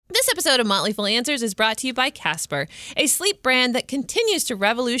This episode of Motley Fool Answers is brought to you by Casper, a sleep brand that continues to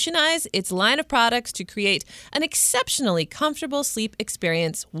revolutionize its line of products to create an exceptionally comfortable sleep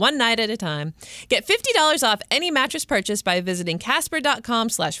experience one night at a time. Get $50 off any mattress purchase by visiting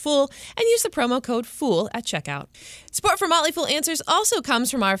casper.com/fool and use the promo code FOOL at checkout. Support for Motley Fool Answers also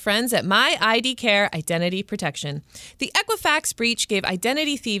comes from our friends at My ID Care Identity Protection. The Equifax breach gave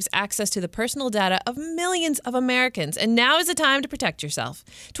identity thieves access to the personal data of millions of Americans, and now is the time to protect yourself.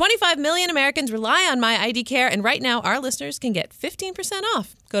 25 million Americans rely on My ID Care, and right now our listeners can get 15%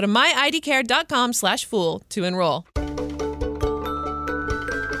 off. Go to myidcare.com/fool to enroll.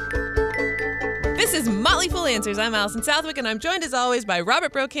 This is Motley Fool Answers. I'm Allison Southwick, and I'm joined as always by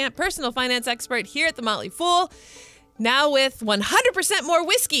Robert Brokamp, personal finance expert here at the Motley Fool. Now with 100% more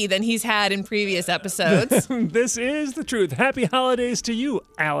whiskey than he's had in previous episodes. This is the truth. Happy holidays to you,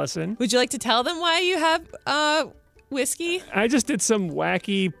 Allison. Would you like to tell them why you have whiskey? I just did some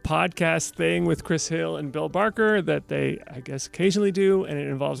wacky podcast thing with Chris Hill and Bill Barker that they, I guess, occasionally do, and it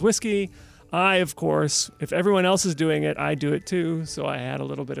involves whiskey. I, of course, if everyone else is doing it, I do it too, so I had a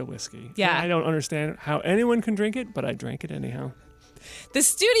little bit of whiskey. Yeah. I don't understand how anyone can drink it, but I drank it anyhow. The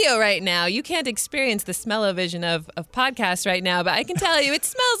studio right now, you can't experience the smell-o-vision of podcasts right now, but I can tell you it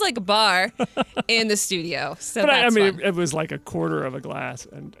smells like a bar in the studio. So but that's fun. it was like a quarter of a glass,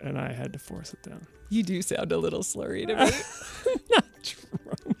 and I had to force it down. You do sound a little slurry to me. Not true.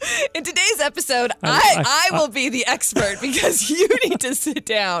 In today's episode, I will be the expert because you need to sit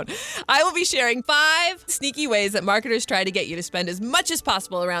down. I will be sharing 5 sneaky ways that marketers try to get you to spend as much as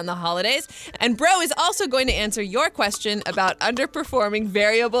possible around the holidays. And Bro is also going to answer your question about underperforming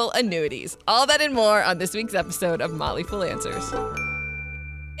variable annuities. All that and more on this week's episode of Motley Fool Answers.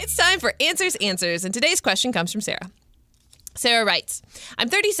 It's time for Answers, and today's question comes from Sarah. Sarah writes, I'm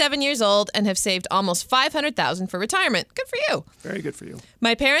 37 years old and have saved almost $500,000 for retirement. Good for you. Very good for you.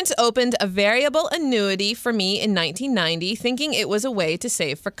 My parents opened a variable annuity for me in 1990, thinking it was a way to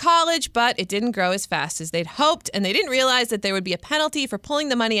save for college, but it didn't grow as fast as they'd hoped, and they didn't realize that there would be a penalty for pulling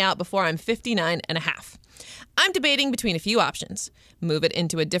the money out before I'm 59 and a half. I'm debating between a few options. Move it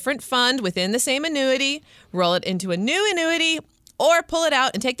into a different fund within the same annuity, roll it into a new annuity, or pull it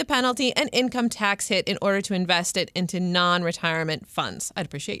out and take the penalty and income tax hit in order to invest it into non-retirement funds. I'd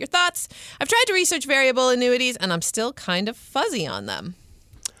appreciate your thoughts. I've tried to research variable annuities, and I'm still kind of fuzzy on them.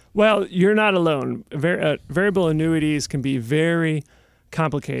 Well, you're not alone. Variable annuities can be very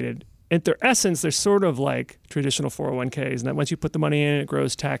complicated. At their essence, they're sort of like traditional 401ks, and that once you put the money in, it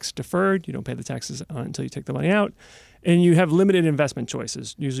grows tax deferred. You don't pay the taxes on until you take the money out, and you have limited investment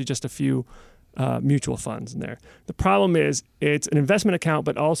choices, usually just a few mutual funds in there. The problem is it's an investment account,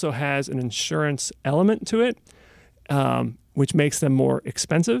 but also has an insurance element to it, which makes them more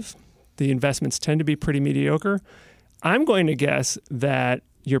expensive. The investments tend to be pretty mediocre. I'm going to guess that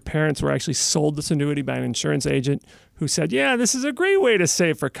your parents were actually sold this annuity by an insurance agent who said, yeah, this is a great way to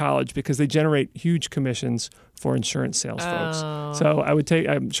save for college because they generate huge commissions for insurance sales folks. So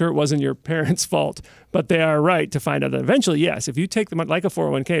I'm sure it wasn't your parents' fault, but they are right to find out that eventually, yes, if you take the money, like a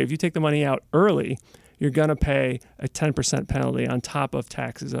 401k, if you take the money out early, you're going to pay a 10% penalty on top of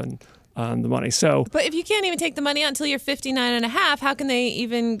taxes on the money. So, but if you can't even take the money out until you're 59 and a half, how can they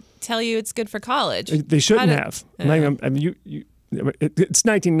even tell you it's good for college? They shouldn't have. It's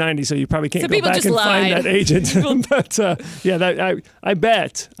 1990, so you probably can't go back and find that agent.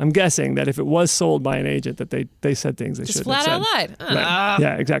 But I'm guessing that if it was sold by an agent, that they said things they shouldn't have said. Just flat out lied. Right.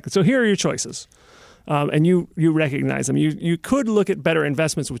 Yeah, exactly. So here are your choices. And you recognize them. You could look at better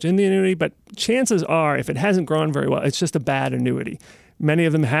investments within the annuity, but chances are, if it hasn't grown very well, it's just a bad annuity. Many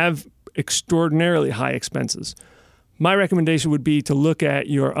of them have extraordinarily high expenses. My recommendation would be to look at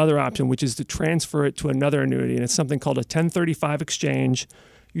your other option, which is to transfer it to another annuity, and it's something called a 1035 exchange.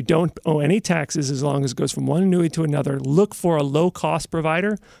 You don't owe any taxes as long as it goes from one annuity to another. Look for a low-cost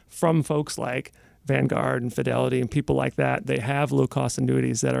provider from folks like Vanguard and Fidelity and people like that. They have low-cost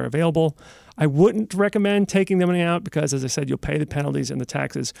annuities that are available. I wouldn't recommend taking the money out because, as I said, you'll pay the penalties and the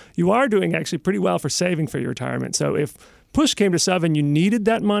taxes. You are doing actually pretty well for saving for your retirement. So if push came to shove and you needed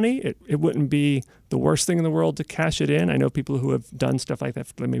that money, it wouldn't be the worst thing in the world to cash it in. I know people who have done stuff like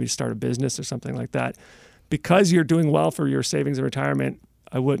that, maybe start a business or something like that. Because you're doing well for your savings and retirement,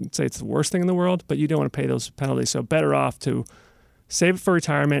 I wouldn't say it's the worst thing in the world, but you don't want to pay those penalties. So better off to save it for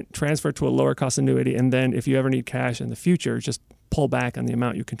retirement, transfer it to a lower cost annuity, and then if you ever need cash in the future, just pull back on the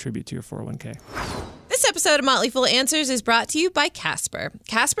amount you contribute to your 401k. This episode of Motley Fool Answers is brought to you by Casper.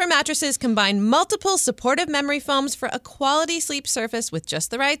 Casper mattresses combine multiple supportive memory foams for a quality sleep surface with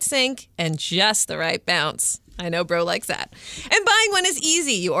just the right sink and just the right bounce. I know bro likes that. And buying one is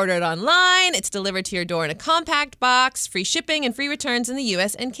easy. You order it online. It's delivered to your door in a compact box, free shipping and free returns in the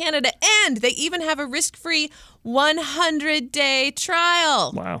U.S. and Canada. And they even have a risk-free 100-day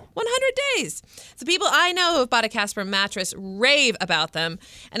trial. Wow. 100 days. So people I know who have bought a Casper mattress rave about them.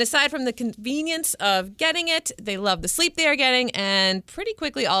 And aside from the convenience of getting it, they love the sleep they are getting. And pretty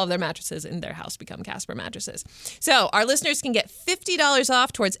quickly, all of their mattresses in their house become Casper mattresses. So our listeners can get $50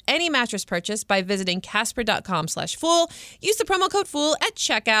 off towards any mattress purchase by visiting casper.com/fool. Use the promo code FOOL at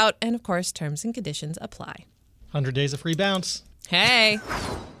checkout. And of course, terms and conditions apply. 100 days of free bounce. Hey.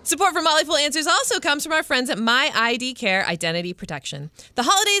 Support for Motley Fool Answers also comes from our friends at My ID Care Identity Protection. The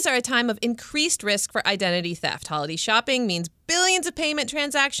holidays are a time of increased risk for identity theft. Holiday shopping means billions of payment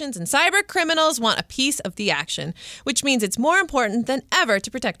transactions, and cyber criminals want a piece of the action, which means it's more important than ever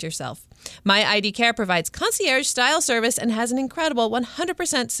to protect yourself. My ID Care provides concierge-style service and has an incredible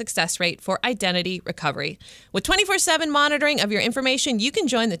 100% success rate for identity recovery. With 24/7 monitoring of your information, you can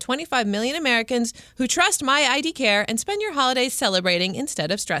join the 25 million Americans who trust My ID Care and spend your holidays celebrating instead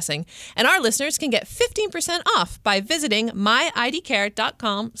of stressing. And our listeners can get 15% off by visiting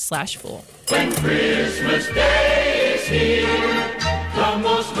myidcare.com/fool. When Christmas Day is here, the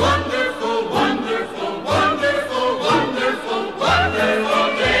most wonderful, wonderful, wonderful, wonderful,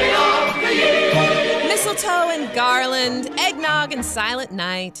 wonderful day of the year. Mistletoe and garland, eggnog and silent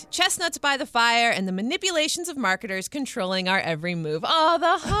night, chestnuts by the fire, and the manipulations of marketers controlling our every move. Oh,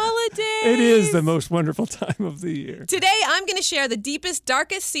 the holidays! It is the most wonderful time of the year. Today, I'm going to share the deepest,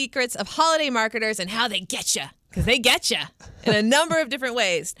 darkest secrets of holiday marketers and how they get you. Because they get you in a number of different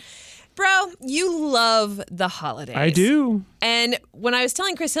ways. Bro, you love the holidays. I do. And when I was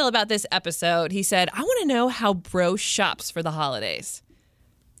telling Chris Hill about this episode, he said, I want to know how Bro shops for the holidays.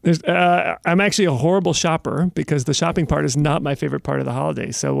 I'm actually a horrible shopper because the shopping part is not my favorite part of the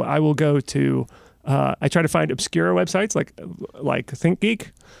holidays. So I will go to, I try to find obscure websites like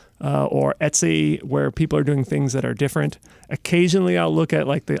ThinkGeek or Etsy where people are doing things that are different. Occasionally I'll look at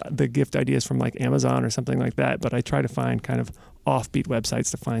like the gift ideas from like Amazon or something like that, but I try to find kind of offbeat websites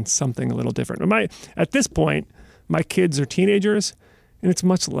to find something a little different. At this point, my kids are teenagers, and it's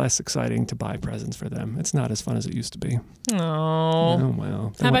much less exciting to buy presents for them. It's not as fun as it used to be. Oh,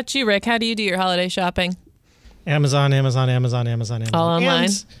 well. How about you, Rick? How do you do your holiday shopping? Amazon. All online?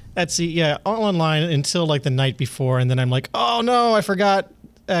 And Etsy, yeah, all online until like the night before, and then I'm like, oh no, I forgot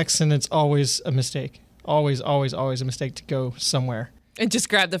X, and it's always a mistake. Always a mistake to go somewhere. And just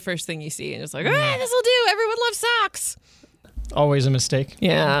grab the first thing you see and just like, this will do. Everyone loves socks. Always a mistake.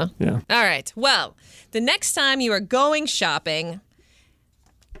 Yeah. Yeah. All right. Well, the next time you are going shopping,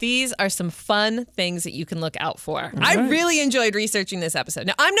 these are some fun things that you can look out for. I really enjoyed researching this episode.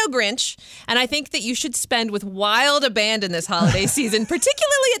 Now, I'm no Grinch, and I think that you should spend with wild abandon this holiday season,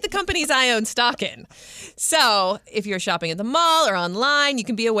 particularly at the companies I own stock in. So if you're shopping at the mall or online, you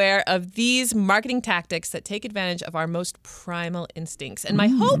can be aware of these marketing tactics that take advantage of our most primal instincts. And my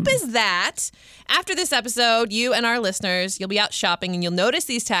hope is that after this episode, you and our listeners, you'll be out shopping and you'll notice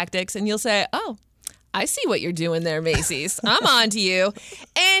these tactics and you'll say, oh, I see what you're doing there, Macy's. I'm on to you.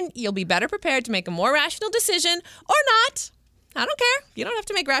 And you'll be better prepared to make a more rational decision or not. I don't care. You don't have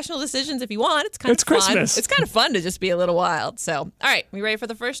to make rational decisions if you want. It's kind of fun. Christmas. It's kind of fun to just be a little wild. So, all right, we ready for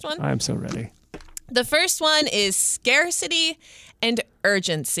the first one? I'm so ready. The first one is scarcity and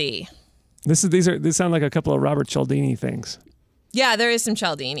urgency. These sound like a couple of Robert Cialdini things. Yeah, there is some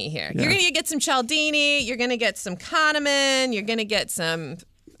Cialdini here. Yeah. You're going to get some Cialdini. You're going to get some Kahneman. You're going to get some,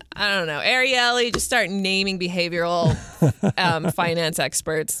 I don't know, Ariely. Just start naming behavioral finance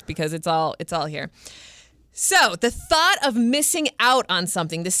experts because it's all here. So the thought of missing out on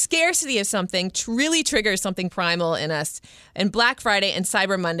something, the scarcity of something really triggers something primal in us. And Black Friday and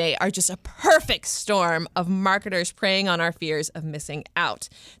Cyber Monday are just a perfect storm of marketers preying on our fears of missing out.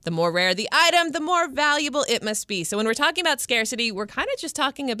 The more rare the item, the more valuable it must be. So when we're talking about scarcity, we're kind of just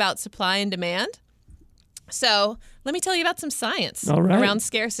talking about supply and demand. So let me tell you about some science around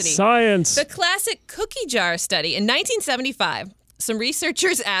scarcity. Science. The classic cookie jar study in 1975. Some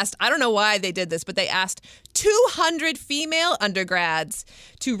researchers asked, I don't know why they did this, but they asked 200 female undergrads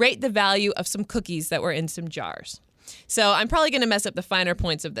to rate the value of some cookies that were in some jars. So I'm probably going to mess up the finer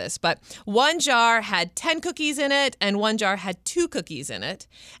points of this, but one jar had 10 cookies in it and one jar had 2 cookies in it.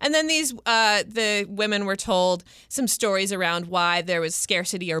 And then the women were told some stories around why there was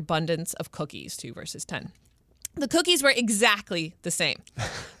scarcity or abundance of cookies, 2 versus 10. The cookies were exactly the same.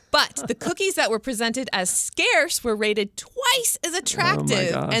 But the cookies that were presented as scarce were rated twice as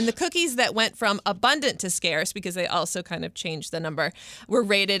attractive. Oh and the cookies that went from abundant to scarce, because they also kind of changed the number, were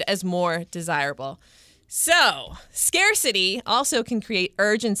rated as more desirable. So, scarcity also can create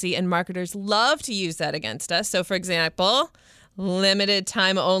urgency, and marketers love to use that against us. So, for example, limited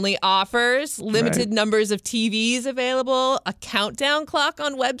time only offers, limited numbers of TVs available, a countdown clock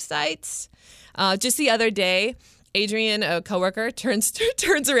on websites. Just the other day, Adrian, a coworker, turns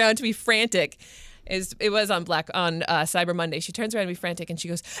around to be frantic. It was on Cyber Monday. She turns around to be frantic and she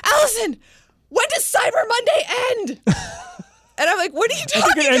goes, "Allison, when does Cyber Monday end?" And I'm like, "What are you talking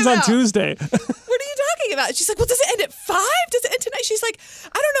about?" I think it ends on Tuesday. What are you talking about? She's like, "Well, does it end at 5? Does it end tonight?" She's like,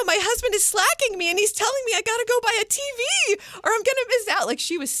 "I don't know. My husband is slacking me and he's telling me I got to go buy a TV or I'm going to miss out." Like,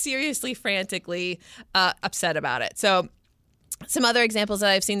 she was seriously, frantically upset about it. So some other examples that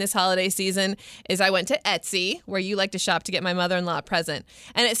I've seen this holiday season is I went to Etsy, where you like to shop to get my mother-in-law a present.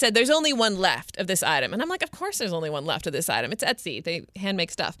 And it said, there's only one left of this item. And I'm like, of course there's only one left of this item. It's Etsy. They hand make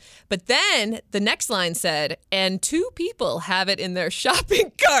stuff. But then the next line said, and 2 people have it in their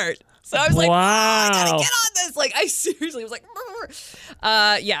shopping cart. So I was like, I got to get on this. Like, I seriously was like,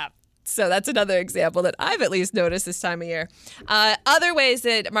 yeah. So that's another example that I've at least noticed this time of year. Other ways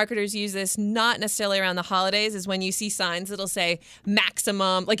that marketers use this, not necessarily around the holidays, is when you see signs that'll say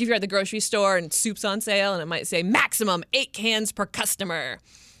maximum, like if you're at the grocery store and soup's on sale and it might say maximum 8 cans per customer.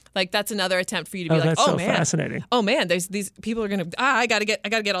 Like, that's another attempt for you to be like, that's oh so man, fascinating. Oh man, there's these people are gonna. I gotta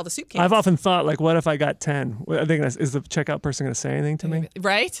get all the soup cans. I've often thought, like, what if I got 10? I think is the checkout person going to say anything to me?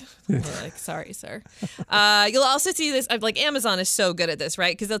 Right? Like, sorry, sir. You'll also see this. Like, Amazon is so good at this,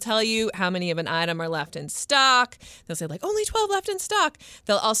 right? Because they'll tell you how many of an item are left in stock. They'll say like only 12 left in stock.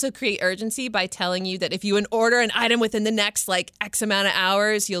 They'll also create urgency by telling you that if you order an item within the next like X amount of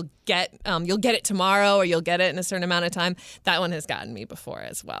hours, you'll get it tomorrow or you'll get it in a certain amount of time. That one has gotten me before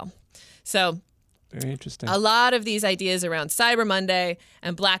as well. So very interesting. A lot of these ideas around Cyber Monday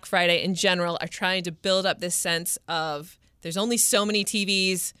and Black Friday in general are trying to build up this sense of there's only so many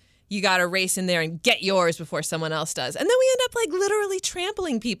TVs. You got to race in there and get yours before someone else does. And then we end up like literally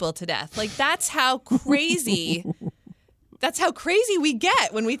trampling people to death. Like, that's how crazy we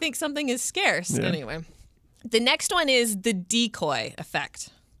get when we think something is scarce. Yeah. Anyway, the next one is the decoy effect.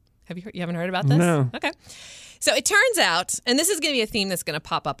 You haven't heard about this? No. Okay. So it turns out, and this is going to be a theme that's going to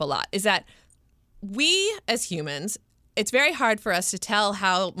pop up a lot, is that we as humans, it's very hard for us to tell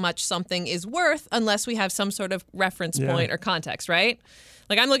how much something is worth unless we have some sort of reference point or context, right?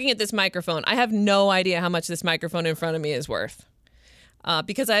 Like, I'm looking at this microphone. I have no idea how much this microphone in front of me is worth.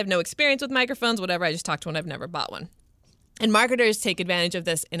 Because I have no experience with microphones, whatever, I just talked to one, I've never bought one. And marketers take advantage of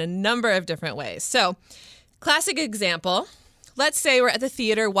this in a number of different ways. So, classic example, let's say we're at the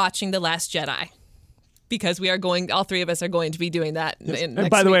theater watching The Last Jedi. Because all 3 of us are going to be doing that. Yes. And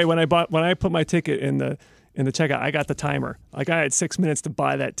by the way, when I put my ticket in the checkout, I got the timer. Like, I had 6 minutes to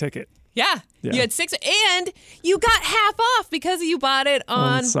buy that ticket. Yeah. You had 6, and you got half off because you bought it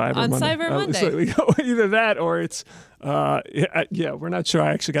on Cyber Monday. So we go either that or it's, we're not sure.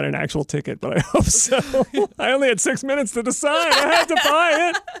 I actually got an actual ticket, but I hope so. I only had 6 minutes to decide. I had to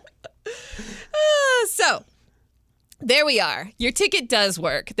buy it. So there we are. Your ticket does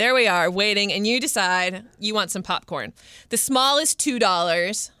work. There we are, waiting, and you decide you want some popcorn. The small is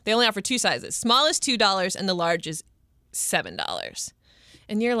 $2. They only offer 2 sizes. Small is $2, and the large is $7.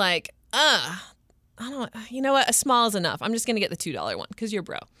 And you're like, I don't. You know what? A small is enough. I'm just going to get the $2 one because you're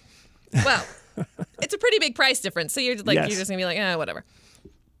bro. Well, it's a pretty big price difference. So you're just like, You're just going to be like, whatever.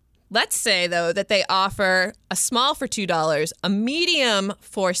 Let's say, though, that they offer a small for $2, a medium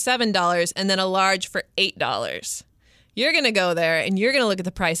for $7, and then a large for $8. You're going to go there and you're going to look at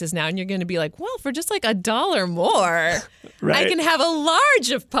the prices now and you're going to be like, well, for just like $1 more, I can have a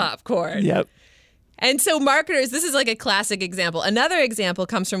large of popcorn. Yep. And so marketers, this is like a classic example. Another example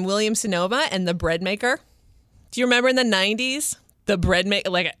comes from Williams Sonoma and the bread maker. Do you remember in the 90s? The bread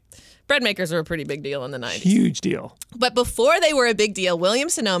makers were a pretty big deal in the 90s. Huge deal. But before they were a big deal,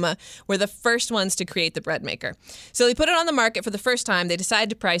 Williams Sonoma were the first ones to create the bread maker. So they put it on the market for the first time. They decided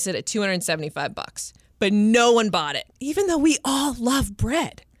to price it at $275. But no one bought it, even though we all love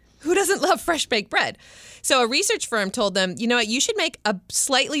bread. Who doesn't love fresh baked bread? So a research firm told them, you know what, you should make a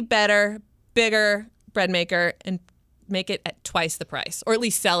slightly better, bigger bread maker and make it at twice the price, or at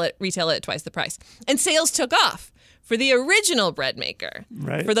least retail it at twice the price. And sales took off for the original bread maker,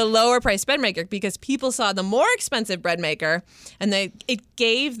 for the lower price bread maker, because people saw the more expensive bread maker and it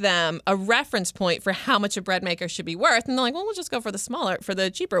gave them a reference point for how much a bread maker should be worth. And they're like, well, we'll just go for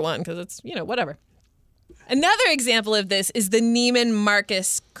the cheaper one because it's, whatever. Another example of this is the Neiman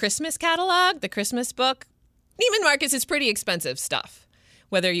Marcus Christmas catalog, the Christmas book. Neiman Marcus is pretty expensive stuff,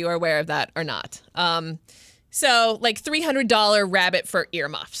 whether you are aware of that or not. So like $300 rabbit for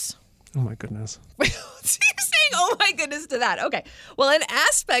earmuffs. Oh, my goodness. So you're saying, oh my goodness, to that. Okay. Well, an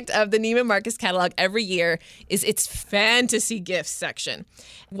aspect of the Neiman Marcus catalog every year is its fantasy gifts section.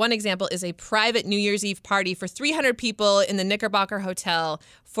 One example is a private New Year's Eve party for 300 people in the Knickerbocker Hotel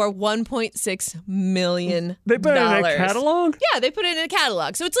for $1.6 million. They put it in a catalog? Yeah, they put it in a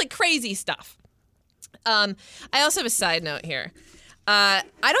catalog. So it's like crazy stuff. I also have a side note here. I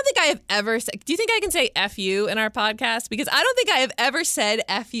don't think I have ever said, do you think I can say F you in our podcast? Because I don't think I have ever said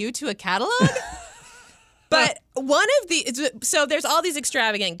F you to a catalog. But one of the, so there's all these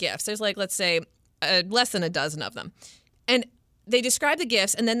extravagant gifts. There's like, let's say, less than a dozen of them. And they describe the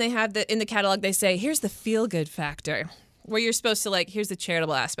gifts, and then they have in the catalog, they say, here's the feel-good factor, where you're supposed to like, here's the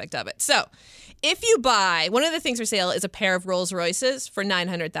charitable aspect of it. So if you buy, one of the things for sale is a pair of Rolls Royces for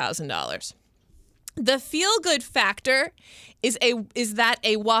 $900,000. The feel-good factor is that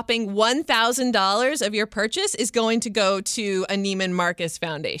a whopping $1,000 of your purchase is going to go to a Neiman Marcus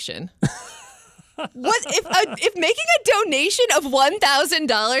Foundation. What if making a donation of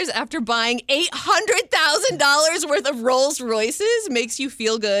 $1,000 after buying $800,000 worth of Rolls Royces makes you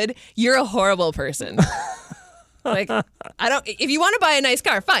feel good? You're a horrible person. Like, if you want to buy a nice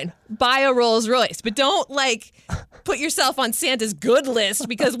car, fine, buy a Rolls Royce, but don't like put yourself on Santa's good list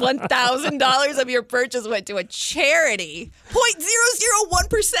because $1,000 of your purchase went to a charity.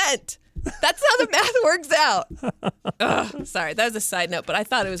 0.001%. That's how the math works out. Ugh, sorry, that was a side note, but I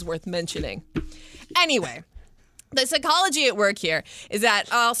thought it was worth mentioning. Anyway, the psychology at work here is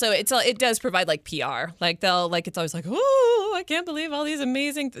that also it does provide like PR. Like it's always like, oh, I can't believe all these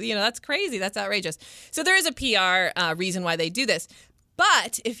amazing, that's crazy, that's outrageous. So there is a PR reason why they do this.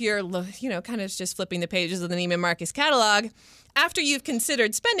 But if you're, kind of just flipping the pages of the Neiman Marcus catalog, after you've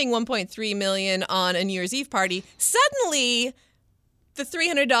considered spending $1.3 million on a New Year's Eve party, suddenly the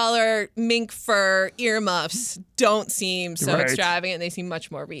 $300 mink fur earmuffs don't seem so extravagant. They seem much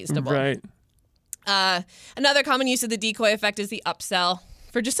more reasonable. Right. Another common use of the decoy effect is the upsell.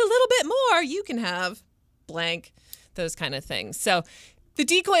 For just a little bit more, you can have blank, those kind of things. So the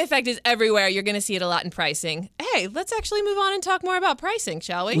decoy effect is everywhere. You're going to see it a lot in pricing. Hey, let's actually move on and talk more about pricing,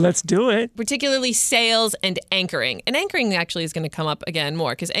 shall we? Let's do it. Particularly sales and anchoring. And anchoring actually is going to come up again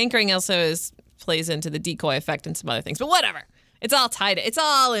more because anchoring also plays into the decoy effect and some other things. But whatever. It's all tied. It's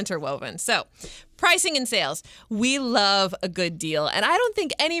all interwoven. So pricing and sales. We love a good deal. And I don't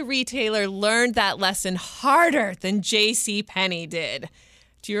think any retailer learned that lesson harder than JCPenney did.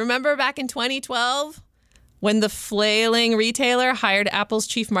 Do you remember back in 2012 when the flailing retailer hired Apple's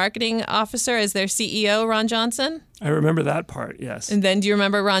chief marketing officer as their CEO, Ron Johnson? I remember that part, yes. And then do you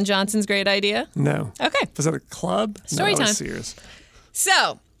remember Ron Johnson's great idea? No. Okay. Was that a club? Story time. It was Sears.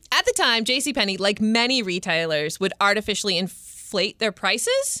 So at the time, JCPenney, like many retailers, would artificially inflate their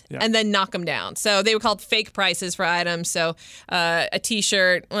prices and then knock them down. So they were called fake prices for items. So a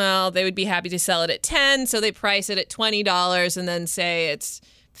T-shirt, well, they would be happy to sell it at $10, so they price it at $20 and then say it's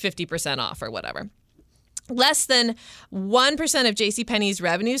 50% off or whatever. Less than 1% of JCPenney's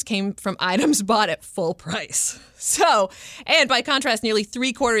revenues came from items bought at full price. So, and by contrast, nearly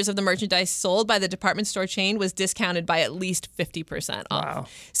 3/4 of the merchandise sold by the department store chain was discounted by at least 50% off. Wow.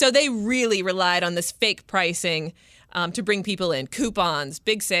 So they really relied on this fake pricing to bring people in. Coupons,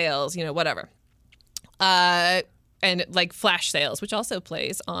 big sales, whatever. And like flash sales, which also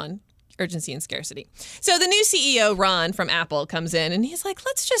plays on urgency and scarcity. So the new CEO, Ron from Apple, comes in and he's like,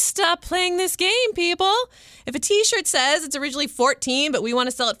 let's just stop playing this game, people. If a T-shirt says it's originally $14, but we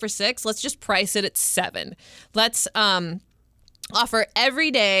want to sell it for $6, let's just price it at $7. Let's offer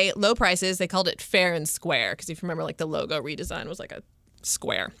everyday low prices. They called it fair and square because if you remember, like the logo redesign was like a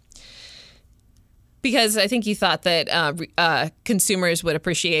square. Because I think you thought that consumers would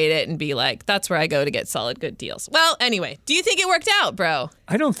appreciate it and be like, that's where I go to get solid, good deals. Well, anyway, do you think it worked out, bro?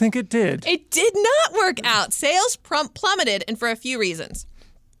 I don't think it did. It did not work out. Sales plummeted, and for a few reasons.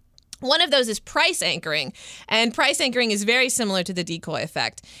 One of those is price anchoring. And price anchoring is very similar to the decoy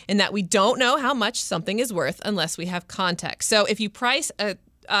effect in that we don't know how much something is worth unless we have context. So if you price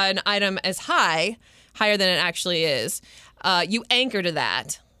an item as higher than it actually is, you anchor to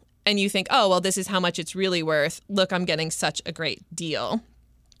that. And you think, oh, well, this is how much it's really worth. Look, I'm getting such a great deal.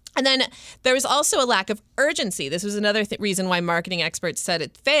 And then there was also a lack of urgency. This was another reason why marketing experts said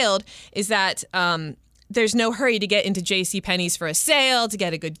it failed, is that there's no hurry to get into JCPenney's for a sale, to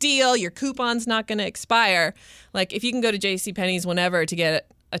get a good deal. Your coupon's not going to expire. Like, if you can go to JCPenney's whenever to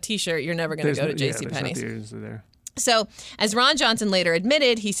get a T-shirt, you're never going to go to JCPenney's. There. So, as Ron Johnson later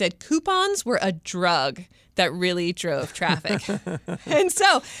admitted, he said coupons were a drug that really drove traffic. And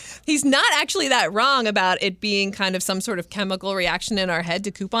so he's not actually that wrong about it being kind of some sort of chemical reaction in our head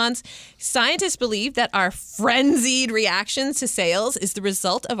to coupons. Scientists believe that our frenzied reactions to sales is the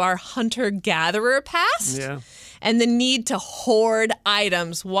result of our hunter-gatherer past. Yeah. And the need to hoard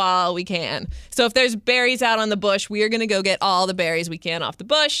items while we can. So if there's berries out on the bush, we are going to go get all the berries we can off the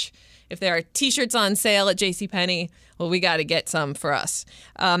bush. If there are T-shirts on sale at JCPenney, well, we got to get some for us.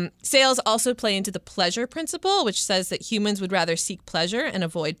 Sales also play into the pleasure principle, which says that humans would rather seek pleasure and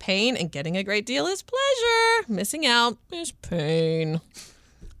avoid pain, and getting a great deal is pleasure. Missing out is pain.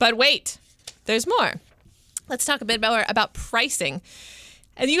 But wait, there's more. Let's talk a bit about pricing.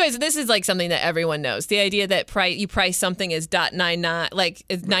 And you guys, this is like something that everyone knows. The idea that you price something as .99, like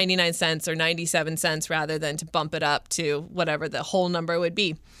it's 99 cents or 97 cents rather than to bump it up to whatever the whole number would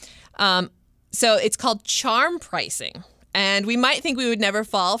be. So it's called charm pricing. And we might think we would never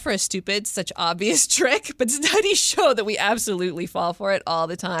fall for a stupid, such obvious trick, but studies show that we absolutely fall for it all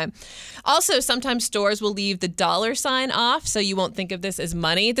the time. Also, sometimes stores will leave the dollar sign off, so you won't think of this as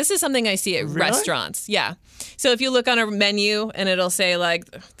money. This is something I see at restaurants. Yeah. So if you look on a menu and it'll say like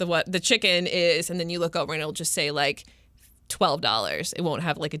the chicken is, and then you look over and it'll just say like $12. It won't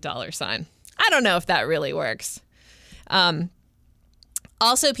have like a dollar sign. I don't know if that really works.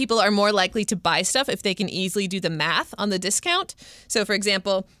 Also, people are more likely to buy stuff if they can easily do the math on the discount. So, for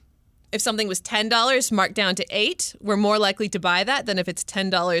example, if something was $10 marked down to $8, we're more likely to buy that than if it's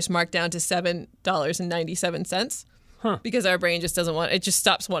 $10 marked down to $7.97. Because our brain just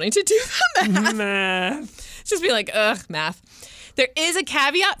stops wanting to do the math. Math. It's just be like, ugh, math. There is a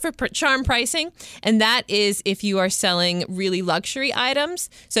caveat for charm pricing, and that is if you are selling really luxury items.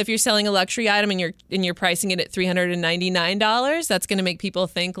 So if you're selling a luxury item and you're pricing it at $399, that's going to make people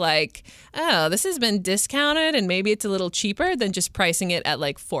think like, oh, this has been discounted and maybe it's a little cheaper than just pricing it at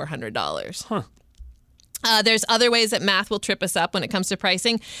like $400. There's other ways that math will trip us up when it comes to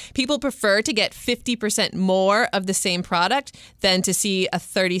pricing. People prefer to get 50% more of the same product than to see a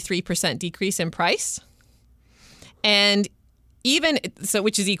 33% decrease in price. And even so,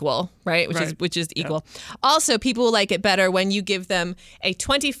 which is equal, right? Which is equal. Yep. Also, people like it better when you give them a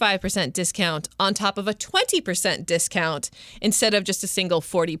 25% discount on top of a 20% discount instead of just a single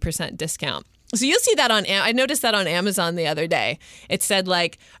 40% discount. So you'll see that I noticed that on Amazon the other day. It said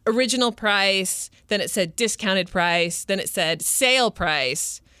like original price, then it said discounted price, then it said sale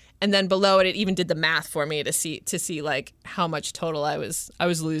price, and then below it even did the math for me to see like how much total I was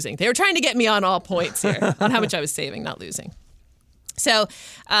losing. They were trying to get me on all points here on how much I was saving, not losing. So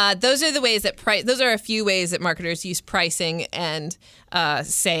those are the ways that those are a few ways that marketers use pricing and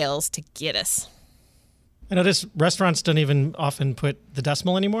sales to get us. I notice restaurants don't even often put the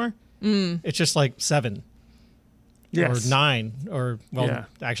decimal anymore. It's just like 7 or 9 or,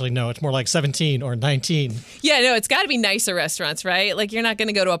 actually, no, it's more like 17 or 19. Yeah, no, it's got to be nicer restaurants, right? Like you're not going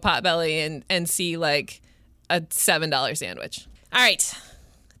to go to a Potbelly and see like a $7 sandwich. All right.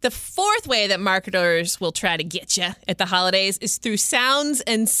 The fourth way that marketers will try to get you at the holidays is through sounds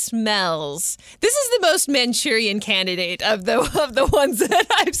and smells. This is the most Manchurian candidate of the ones that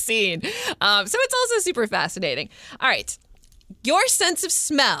I've seen. So it's also super fascinating. All right. Your sense of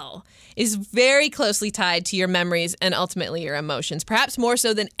smell is very closely tied to your memories and ultimately your emotions, perhaps more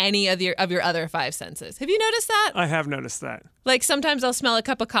so than any of your other 5 senses. Have you noticed that? I have noticed that. Like sometimes I'll smell a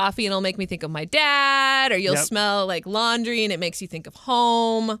cup of coffee and it'll make me think of my dad, or you'll smell like laundry and it makes you think of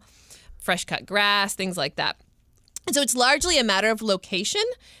home, fresh cut grass, things like that. And so it's largely a matter of location,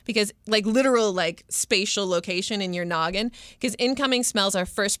 because like literal like spatial location in your noggin, because incoming smells are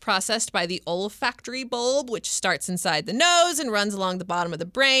first processed by the olfactory bulb, which starts inside the nose and runs along the bottom of the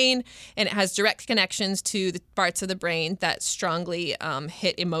brain. And it has direct connections to the parts of the brain that strongly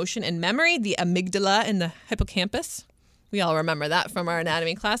hit emotion and memory, the amygdala and the hippocampus. We all remember that from our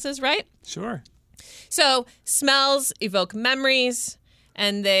anatomy classes, right? Sure. So smells evoke memories,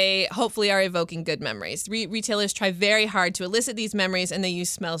 and they hopefully are evoking good memories. Retailers try very hard to elicit these memories, and they use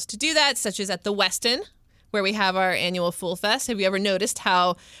smells to do that, such as at the Westin, where we have our annual Fool Fest. Have you ever noticed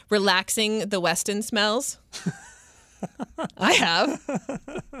how relaxing the Westin smells? I have.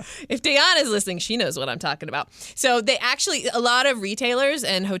 If Diana is listening, she knows what I'm talking about. So a lot of retailers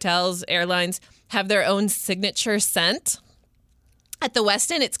and hotels, airlines have their own signature scent. At the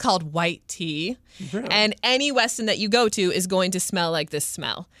Westin, it's called white tea. Really? And any Westin that you go to is going to smell like this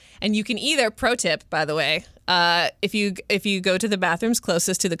smell. And you can either, pro tip, by the way, if you go to the bathrooms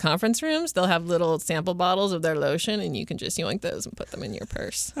closest to the conference rooms, they'll have little sample bottles of their lotion, and you can just yoink those and put them in your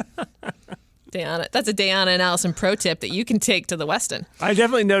purse. That's a Diana and Allison pro tip that you can take to the Westin. I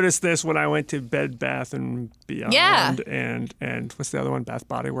definitely noticed this when I went to Bed Bath and Beyond. Yeah. And what's the other one? Bath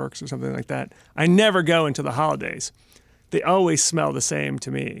Body Works or something like that. I never go into the holidays. They always smell the same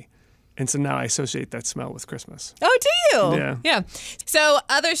to me. And so now I associate that smell with Christmas. Oh, do you? Yeah. Yeah. So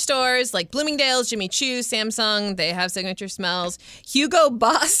other stores like Bloomingdale's, Jimmy Choo's, Samsung, they have signature smells. Hugo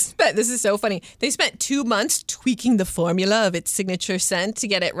Boss, this is so funny. They spent 2 months tweaking the formula of its signature scent to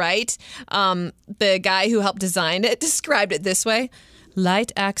get it right. The guy who helped design it described it this way.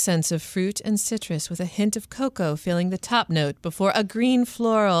 Light accents of fruit and citrus with a hint of cocoa filling the top note before a green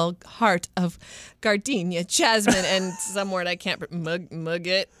floral heart of gardenia, jasmine, and some word I can't mug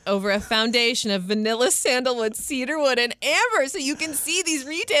it over a foundation of vanilla, sandalwood, cedarwood, and amber. So you can see these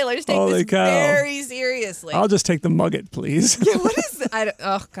retailers take Holy this cow. very seriously. I'll just take the Mugget, please. Yeah, what is that?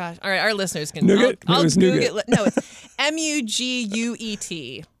 Oh, gosh. All right, our listeners can... Nougat? I'll It was Google nougat. it. No, it's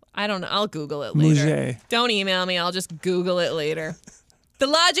Muguet. I don't know. I'll Google it later. Mouget. Don't email me. I'll just Google it later. The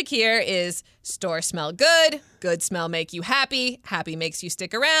logic here is store smell good, good smell make you happy, happy makes you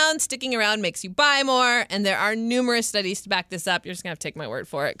stick around, sticking around makes you buy more, and there are numerous studies to back this up. You're just going to have to take my word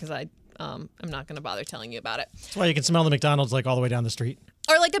for it because I'm not going to bother telling you about it. That's why you can smell the McDonald's like all the way down the street.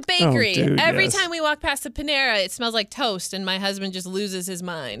 Or like a bakery. Oh, dude, Every yes. time we walk past the Panera, it smells like toast, and my husband just loses his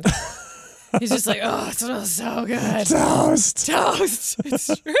mind. He's just like, oh, it smells so good. Toast. Toast.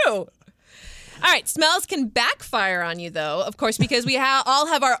 It's true. All right, smells can backfire on you, though, of course, because we all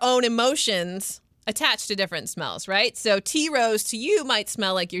have our own emotions attached to different smells, right? So tea rose to you might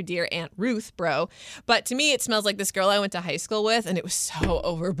smell like your dear Aunt Ruth, bro. But to me, it smells like this girl I went to high school with, and it was so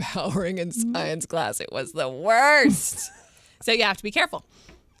overpowering in science class. It was the worst. So you have to be careful.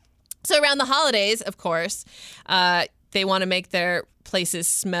 So around the holidays, of course, they want to make their places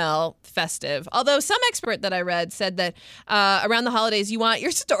smell festive. Although some expert that I read said that around the holidays, you want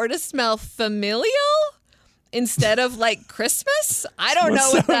your store to smell familial instead of like Christmas. I don't know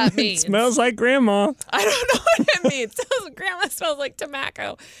what that means. It smells like grandma. I don't know what it means. Grandma smells like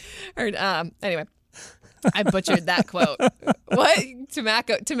tobacco. Or anyway, I butchered that quote. What?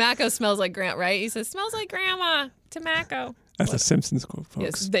 Tobacco smells like grandma, right? He says, smells like grandma. Tobacco. That's a Simpsons quote, folks.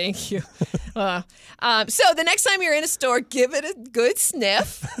 Yes, thank you. So the next time you're in a store, give it a good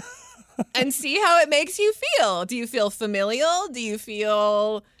sniff and see how it makes you feel. Do you feel familial? Do you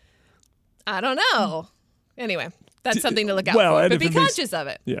feel, I don't know. Anyway, that's something to look out for, but be conscious of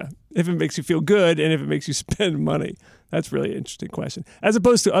it. Yeah. If it makes you feel good and if it makes you spend money. That's really an interesting question. As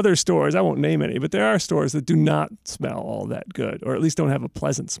opposed to other stores, I won't name any, but there are stores that do not smell all that good, or at least don't have a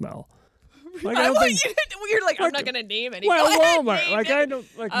pleasant smell. Like, You're like, I'm not going to name any. Well, Go ahead, Walmart. name Like, it. I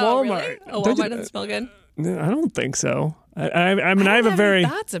don't like Oh, Walmart. really? Oh, Walmart doesn't smell good? I don't think so. I mean, I have a any very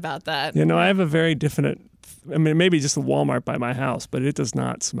thoughts about that. I have a very definite. I mean, maybe just the Walmart by my house, but it does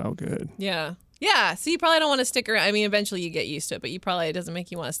not smell good. Yeah. Yeah. So you probably don't want to stick around. I mean, eventually you get used to it, but it doesn't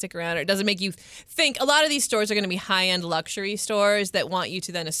make you want to stick around, or it doesn't make you think. A lot of these stores are going to be high-end luxury stores that want you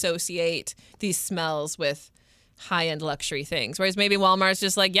to then associate these smells with high-end luxury things. Whereas maybe Walmart's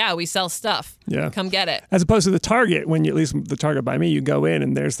just like, yeah, we sell stuff. Yeah. Come get it. As opposed to the Target, when you, at least the Target by me, you go in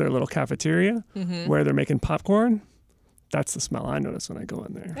and there's their little cafeteria where they're making popcorn. That's the smell I notice when I go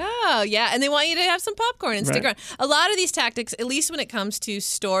in there. Oh, yeah. And they want you to have some popcorn and stick Right. around. A lot of these tactics, at least when it comes to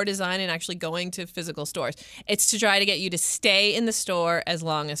store design and actually going to physical stores, it's to try to get you to stay in the store as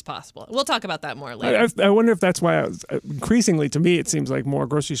long as possible. We'll talk about that more later. I wonder if that's why increasingly to me it seems like more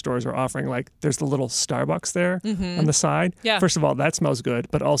grocery stores are offering, like, there's the little Starbucks there on the side. Yeah. First of all, that smells good,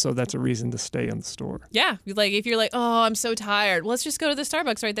 but also that's a reason to stay in the store. Yeah. Like if you're like, oh, I'm so tired. Well, let's just go to the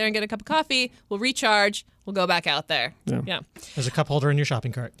Starbucks right there and get a cup of coffee. We'll recharge. We'll go back out there. Yeah. There's a cup holder in your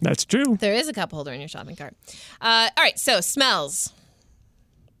shopping cart. That's true. There is a cup holder in your shopping cart. All right. So smells.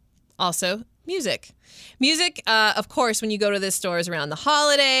 Also, music. Music, of course, when you go to the stores around the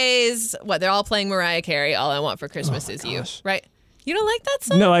holidays, they're all playing Mariah Carey, All I Want for Christmas Is You, right? You don't like that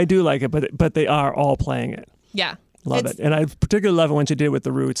song? No, I do like it, but they are all playing it. Yeah. Love it. And I particularly love it when she did it with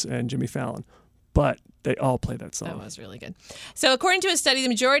The Roots and Jimmy Fallon. But they all play that song. That was really good. So according to a study, the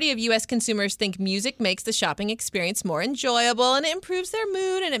majority of U.S. consumers think music makes the shopping experience more enjoyable, and it improves their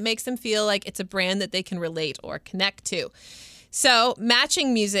mood, and it makes them feel like it's a brand that they can relate or connect to. So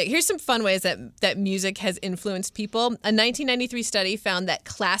matching music, here's some fun ways that music has influenced people. A 1993 study found that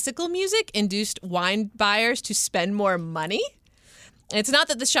classical music induced wine buyers to spend more money. And it's not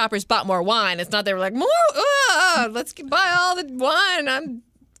that the shoppers bought more wine. It's not they were like, more, let's buy all the wine. I'm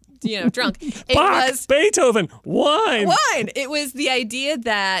drunk. It Bach, was Beethoven, wine. It was the idea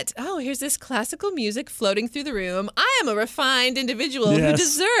that, here's this classical music floating through the room. I am a refined individual who Yes.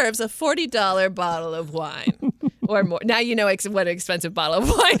 deserves a $40 bottle of wine. or more. Now you know what an expensive bottle of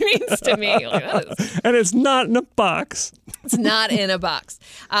wine means to me. Like, and it's not in a box. It's not in a box.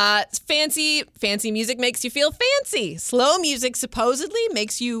 Fancy music makes you feel fancy. Slow music supposedly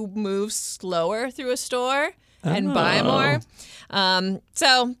makes you move slower through a store and buy more.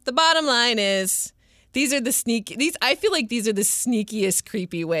 So the bottom line is, I feel like these are the sneakiest,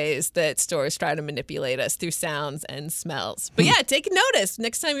 creepy ways that stores try to manipulate us through sounds and smells. But yeah, take notice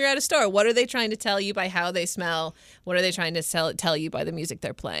next time you're at a store. What are they trying to tell you by how they smell? What are they trying to tell you by the music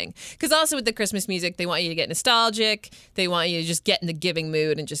they're playing? Because also with the Christmas music, they want you to get nostalgic. They want you to just get in the giving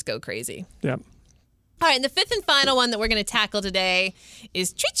mood and just go crazy. Yep. All right, and the fifth and final one that we're going to tackle today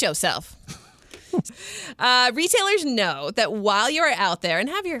is treat yourself. Retailers know that while you're out there and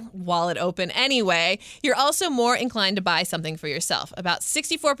have your wallet open anyway, you're also more inclined to buy something for yourself. About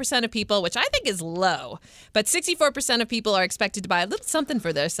 64% of people, which I think is low, but 64% of people are expected to buy a little something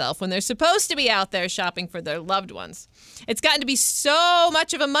for themselves when they're supposed to be out there shopping for their loved ones. It's gotten to be so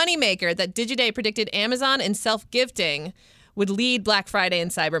much of a moneymaker that Digiday predicted Amazon and self-gifting would lead Black Friday and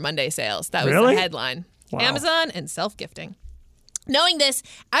Cyber Monday sales. That was the headline. Wow. Amazon and self-gifting. Knowing this,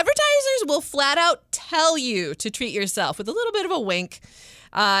 advertisers will flat out tell you to treat yourself with a little bit of a wink.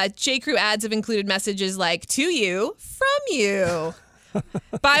 J.Crew ads have included messages like, to you, from you.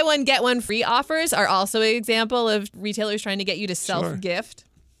 Buy one, get one free offers are also an example of retailers trying to get you to self-gift.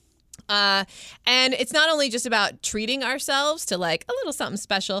 And it's not only just about treating ourselves to like a little something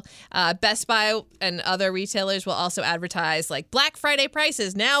special. Best Buy and other retailers will also advertise like Black Friday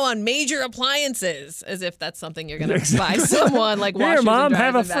prices now on major appliances, as if that's something you're going to buy someone like washers Here, Mom, and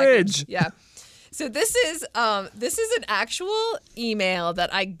have a fridge. Yeah. So this is an actual email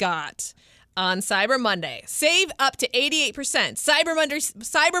that I got on Cyber Monday. Save up to 88%.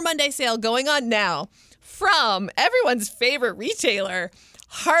 Cyber Monday sale going on now from everyone's favorite retailer,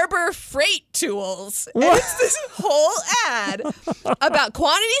 Harbor Freight Tools. And it's this whole ad about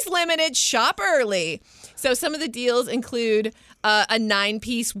quantities limited, shop early. So some of the deals include a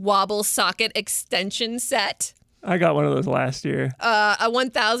 9-piece wobble socket extension set. I got one of those last year. A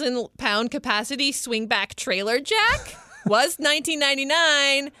 1,000-pound capacity swingback trailer jack was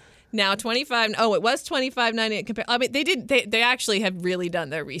 $19.99. Now $25. Oh, it was $25.98. I mean, they actually have really done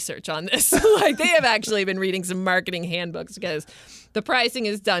their research on this. Like they have actually been reading some marketing handbooks because the pricing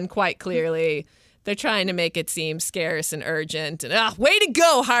is done quite clearly. They're trying to make it seem scarce and urgent. And way to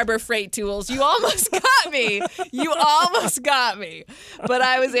go, Harbor Freight Tools! You almost got me. You almost got me. But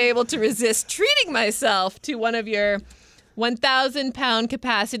I was able to resist treating myself to one of your 1,000-pound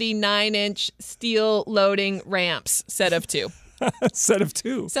capacity 9-inch steel loading ramps, set of 2. Set of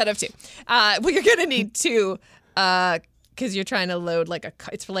 2. Set of 2. Well, you're going to need 2 because you're trying to load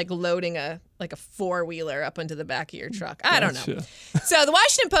it's for like loading a 4-wheeler up into the back of your truck. I don't know. So the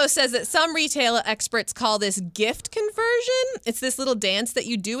Washington Post says that some retail experts call this gift conversion. It's this little dance that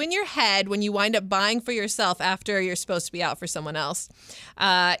you do in your head when you wind up buying for yourself after you're supposed to be out for someone else.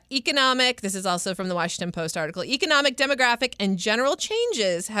 This is also from the Washington Post article, economic, demographic, and general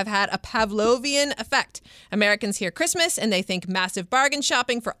changes have had a Pavlovian effect. Americans hear Christmas and they think massive bargain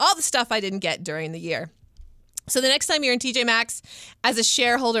shopping for all the stuff I didn't get during the year. So the next time you're in TJ Maxx, as a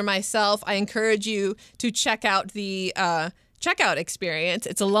shareholder myself, I encourage you to check out the checkout experience.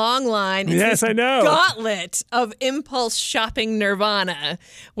 It's a long line. It's yes, I know. Gauntlet of impulse shopping nirvana,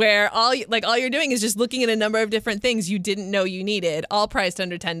 where all you're doing is just looking at a number of different things you didn't know you needed, all priced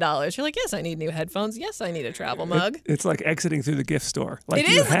under $10. You're like, yes, I need new headphones. Yes, I need a travel mug. It's like exiting through the gift store. Like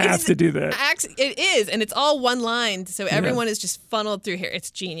you have to do that. It is, and it's all one line, so everyone is just funneled through here. It's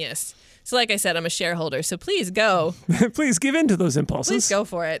genius. So like I said, I'm a shareholder, so please go. Please give in to those impulses. Please go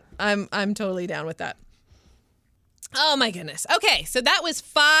for it. I'm totally down with that. Oh my goodness. Okay, so that was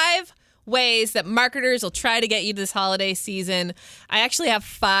 5 ways that marketers will try to get you this holiday season. I actually have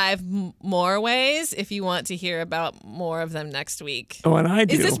 5 more ways if you want to hear about more of them next week. Oh, and I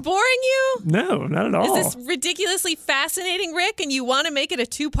do. Is this boring you? No, not at all. Is this ridiculously fascinating, Rick, and you want to make it a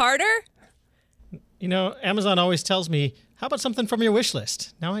 2-parter? You know, Amazon always tells me, how about something from your wish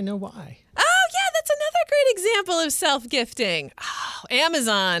list? Now I know why. Oh, yeah, that's another great example of self-gifting. Oh,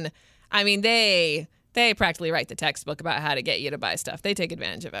 Amazon, I mean, they practically write the textbook about how to get you to buy stuff. They take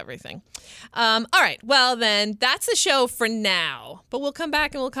advantage of everything. All right, well, then, that's the show for now. But we'll come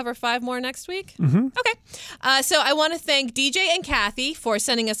back and we'll cover 5 more next week? Mm-hmm. Okay. So I want to thank DJ and Kathy for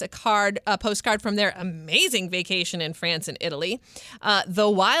sending us a postcard from their amazing vacation in France and Italy. The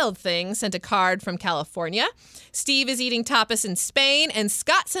Wild Thing sent a card from California. Steve is eating tapas in Spain. And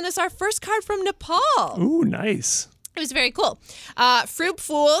Scott sent us our first card from Nepal. Ooh, nice. It was very cool. Froop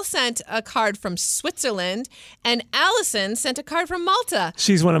Fool sent a card from Switzerland, and Allison sent a card from Malta.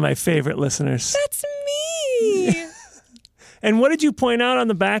 She's one of my favorite listeners. That's me. And what did you point out on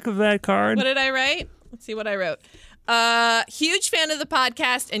the back of that card? What did I write? Let's see what I wrote. Huge fan of the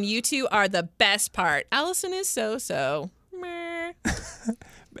podcast, and you two are the best part. Allison is so. Meh.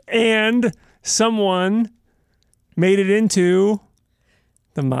 And someone made it into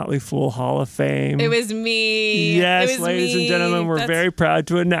the Motley Fool Hall of Fame. It was me. Yes, it was ladies me. and gentlemen, we're very proud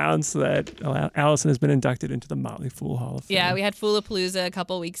to announce that Allison has been inducted into the Motley Fool Hall of Fame. Yeah, we had Foolapalooza a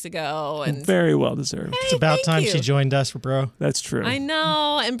couple weeks ago. And very well deserved. It's about time you. she joined us, bro. That's true. I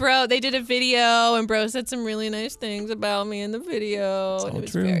know. And bro, they did a video, and bro said some really nice things about me in the video. And it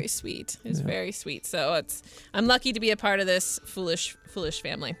was very sweet. It was very sweet. So I'm lucky to be a part of this foolish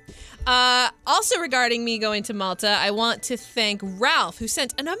family. Also regarding me going to Malta, I want to thank Ralph, who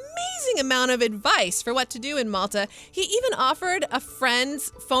sent an amazing amount of advice for what to do in Malta. He even offered a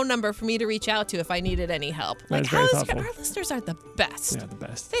friend's phone number for me to reach out to if I needed any help. That's very thoughtful. Our listeners are the best. Yeah, the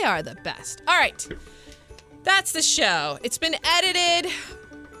best. They are the best. All right. That's the show. It's been edited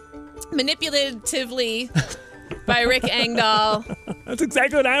manipulatively by Rick Engdahl. That's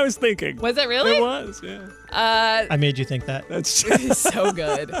exactly what I was thinking. Was it really? It was, yeah. I made you think that. That's He's so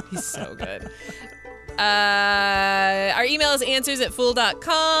good. He's so good. Our email is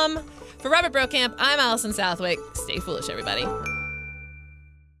answers@fool.com. For Robert Brokamp, I'm Allison Southwick. Stay foolish, everybody.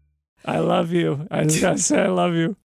 I love you. I just gotta say I love you.